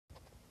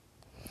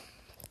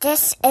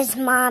This is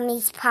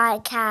Mommy's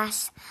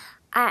podcast.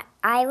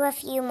 I love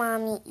you,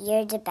 Mommy.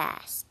 You're the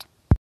best.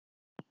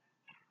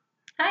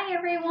 Hi,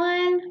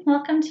 everyone.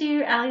 Welcome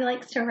to Allie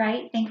Likes to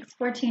Write. Thanks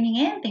for tuning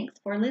in. Thanks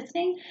for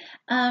listening.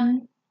 I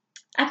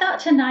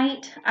thought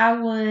tonight I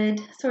would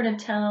sort of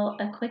tell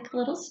a quick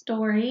little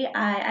story.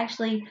 I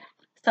actually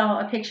saw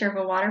a picture of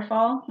a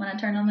waterfall when I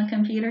turned on the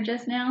computer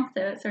just now,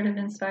 so it sort of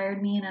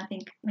inspired me, and I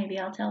think maybe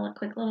I'll tell a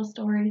quick little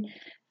story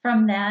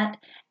from that.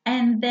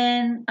 And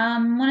then I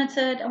wanted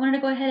to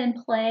go ahead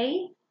and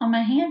play on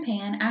my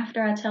handpan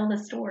after I tell the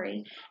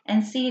story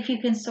and see if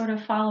you can sort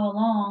of follow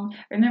along,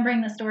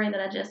 remembering the story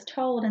that I just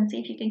told, and see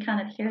if you can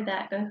kind of hear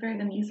that go through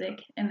the music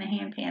in the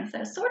handpan.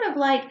 So sort of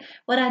like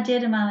what I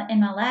did in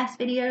my last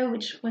video,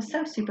 which was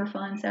so super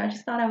fun. So I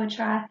just thought I would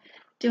try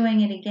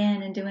doing it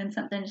again and doing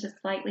something just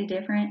slightly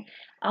different.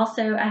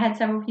 Also, I had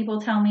several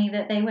people tell me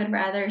that they would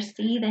rather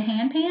see the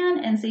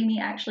handpan and see me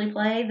actually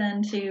play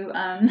than to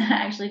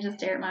actually just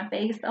stare at my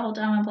face the whole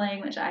time I'm playing,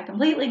 which I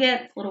completely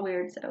get. It's a little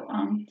weird, so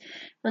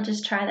we'll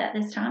just try that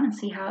this time and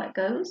see how it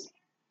goes.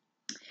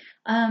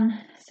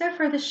 So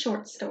for the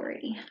short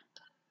story,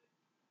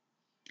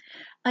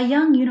 a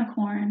young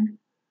unicorn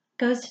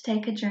goes to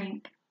take a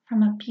drink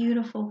from a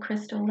beautiful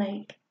crystal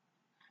lake.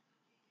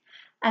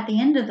 At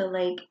the end of the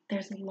lake,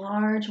 there's a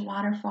large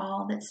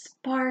waterfall that's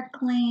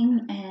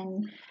sparkling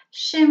and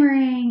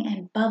shimmering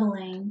and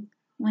bubbling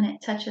when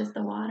it touches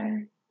the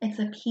water. It's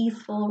a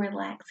peaceful,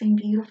 relaxing,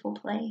 beautiful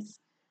place.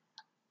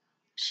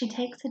 She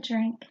takes a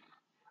drink,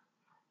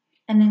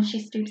 and then she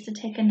stoops to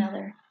take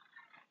another.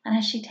 And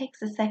as she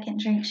takes a second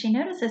drink, she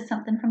notices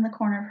something from the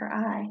corner of her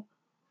eye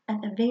at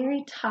the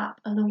very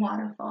top of the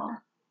waterfall.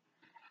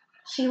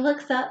 She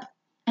looks up,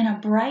 and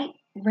a bright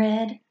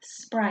red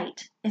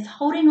sprite is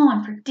holding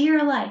on for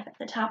dear life at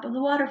the top of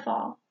the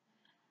waterfall.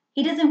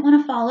 He doesn't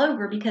want to fall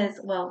over because,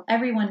 well,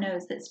 everyone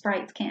knows that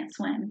sprites can't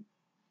swim.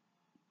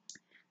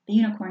 The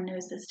unicorn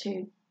knows this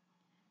too.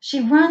 She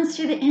runs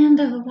to the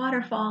end of the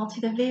waterfall, to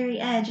the very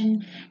edge,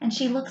 and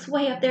she looks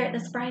way up there at the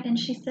sprite, and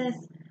she says,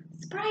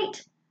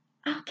 "Sprite,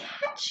 I'll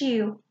catch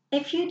you.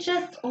 If you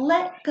just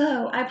let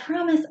go, I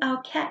promise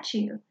I'll catch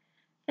you."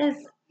 Because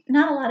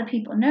not a lot of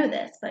people know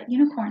this, but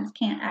unicorns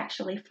can't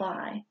actually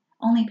fly.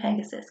 Only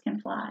Pegasus can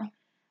fly.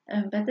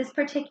 But this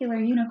particular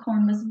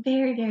unicorn was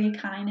very, very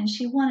kind, and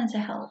she wanted to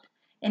help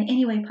in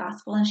any way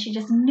possible, and she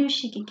just knew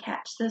she could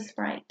catch the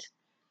sprite.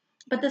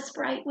 But the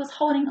sprite was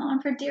holding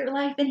on for dear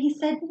life, and he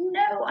said,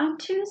 "No, I'm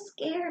too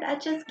scared. I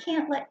just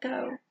can't let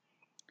go."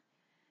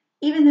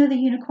 Even though the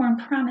unicorn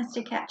promised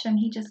to catch him,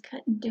 he just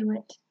couldn't do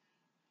it.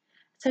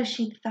 So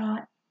she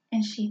thought,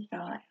 and she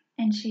thought,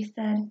 and she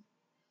said,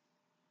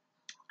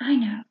 "I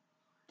know."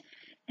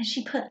 And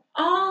she put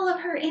all of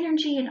her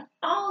energy and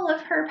all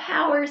of her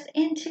powers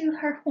into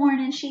her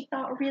horn, and she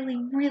thought really,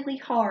 really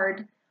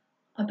hard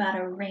about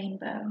a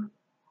rainbow.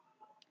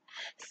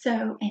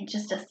 So in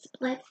just a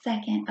split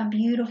second, a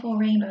beautiful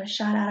rainbow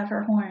shot out of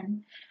her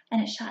horn,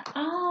 and it shot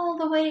all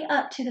the way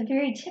up to the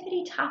very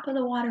tippity top of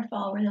the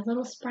waterfall where the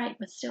little sprite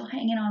was still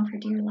hanging on for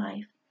dear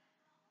life.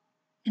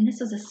 And this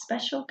was a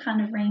special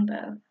kind of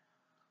rainbow,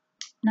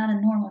 not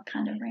a normal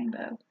kind of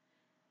rainbow.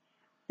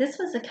 This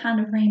was the kind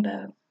of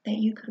rainbow that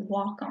you could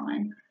walk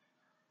on.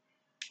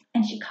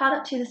 And she caught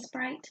up to the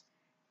sprite,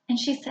 and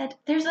she said,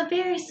 "There's a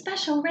very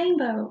special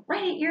rainbow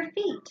right at your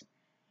feet."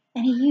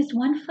 And he used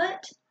one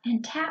foot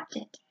and tapped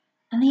it,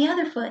 and the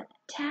other foot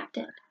tapped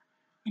it,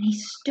 and he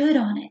stood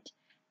on it.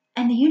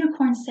 And the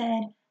unicorn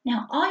said,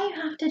 "Now all you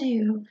have to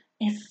do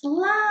is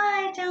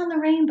slide down the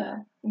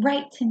rainbow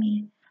right to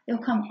me. You'll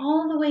come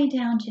all the way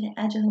down to the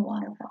edge of the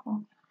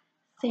waterfall,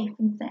 safe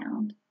and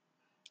sound."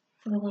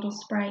 So the little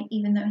sprite,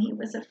 even though he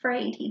was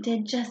afraid, he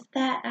did just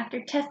that.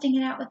 After testing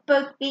it out with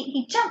both feet,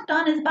 he jumped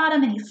on his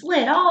bottom and he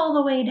slid all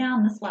the way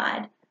down the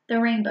slide, the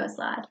rainbow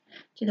slide,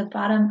 to the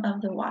bottom of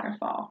the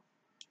waterfall.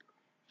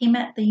 He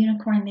met the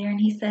unicorn there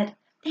and he said,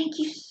 "Thank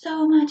you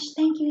so much.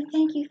 Thank you,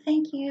 thank you,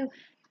 thank you.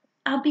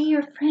 I'll be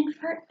your friend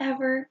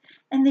forever."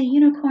 And the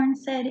unicorn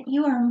said,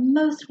 "You are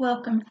most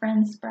welcome,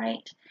 friend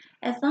sprite,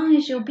 as long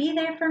as you'll be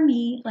there for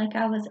me like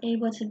I was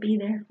able to be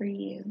there for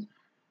you."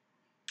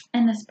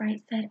 And the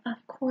sprite said,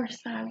 "Of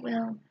course I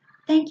will.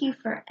 Thank you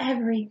for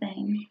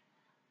everything."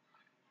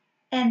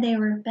 And they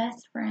were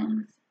best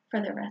friends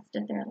for the rest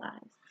of their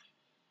lives.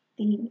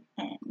 The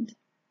end.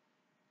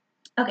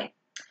 Okay,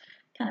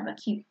 kind of a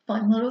cute,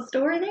 fun little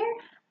story there.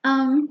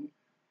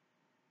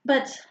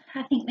 But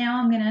I think now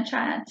I'm going to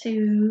try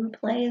to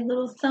play a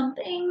little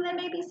something that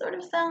maybe sort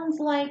of sounds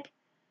like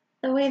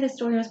the way the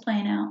story was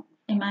playing out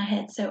in my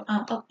head. So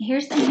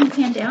here's the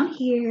handpan down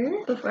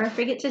here before I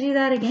forget to do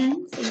that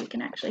again, so you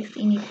can actually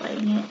see me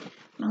playing it.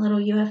 My little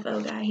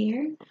UFO guy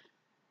here.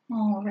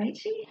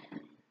 Alrighty.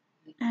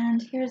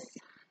 And here's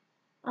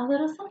a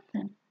little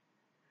something.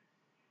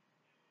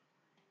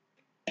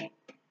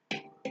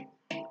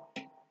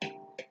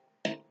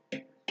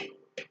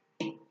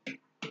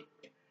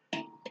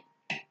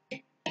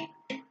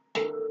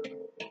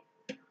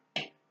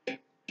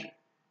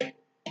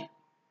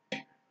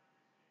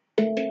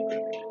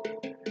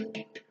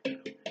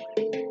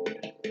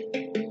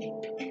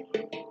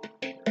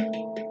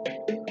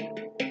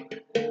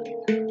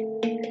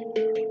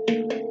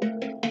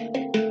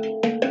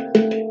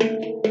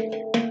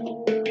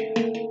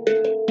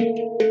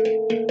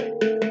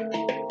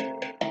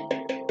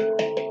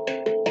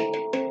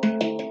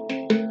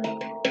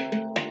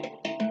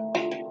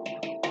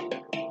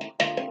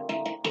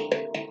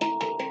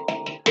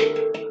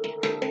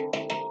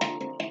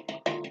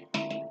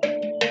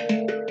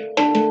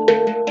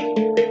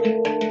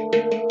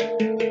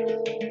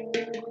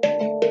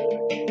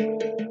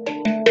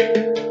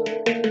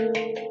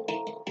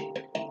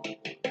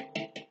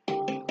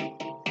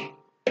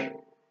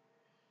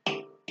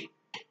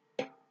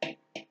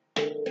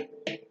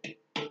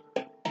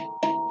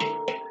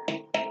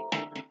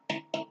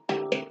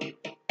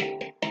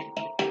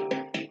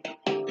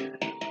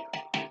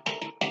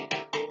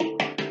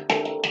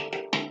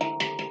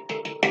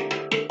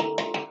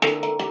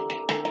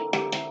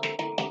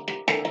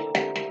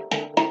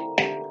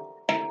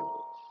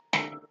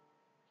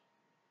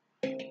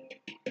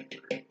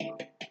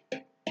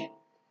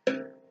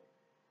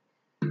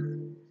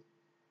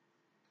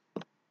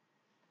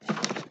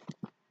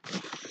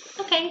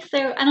 Okay,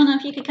 so I don't know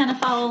if you could kind of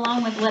follow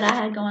along with what I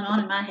had going on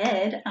in my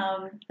head.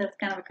 That's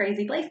kind of a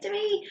crazy place to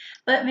be,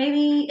 but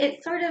maybe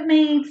it sort of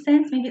made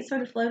sense. Maybe it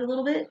sort of flowed a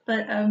little bit,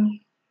 but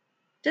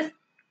just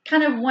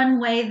kind of one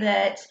way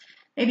that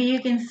maybe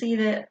you can see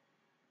that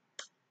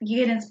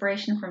you get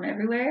inspiration from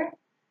everywhere,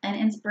 and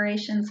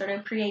inspiration sort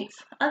of creates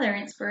other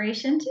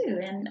inspiration too.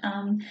 And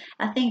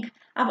I think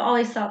I've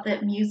always thought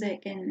that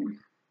music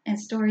and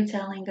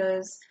storytelling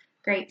goes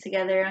great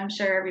together. I'm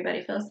sure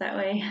everybody feels that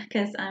way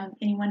because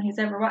anyone who's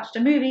ever watched a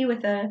movie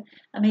with a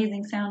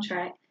amazing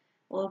soundtrack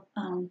will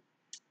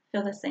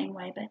feel the same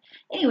way. But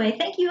anyway,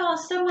 thank you all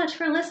so much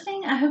for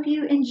listening. I hope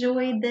you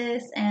enjoyed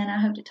this, and I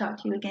hope to talk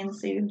to you again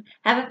soon.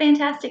 Have a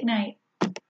fantastic night.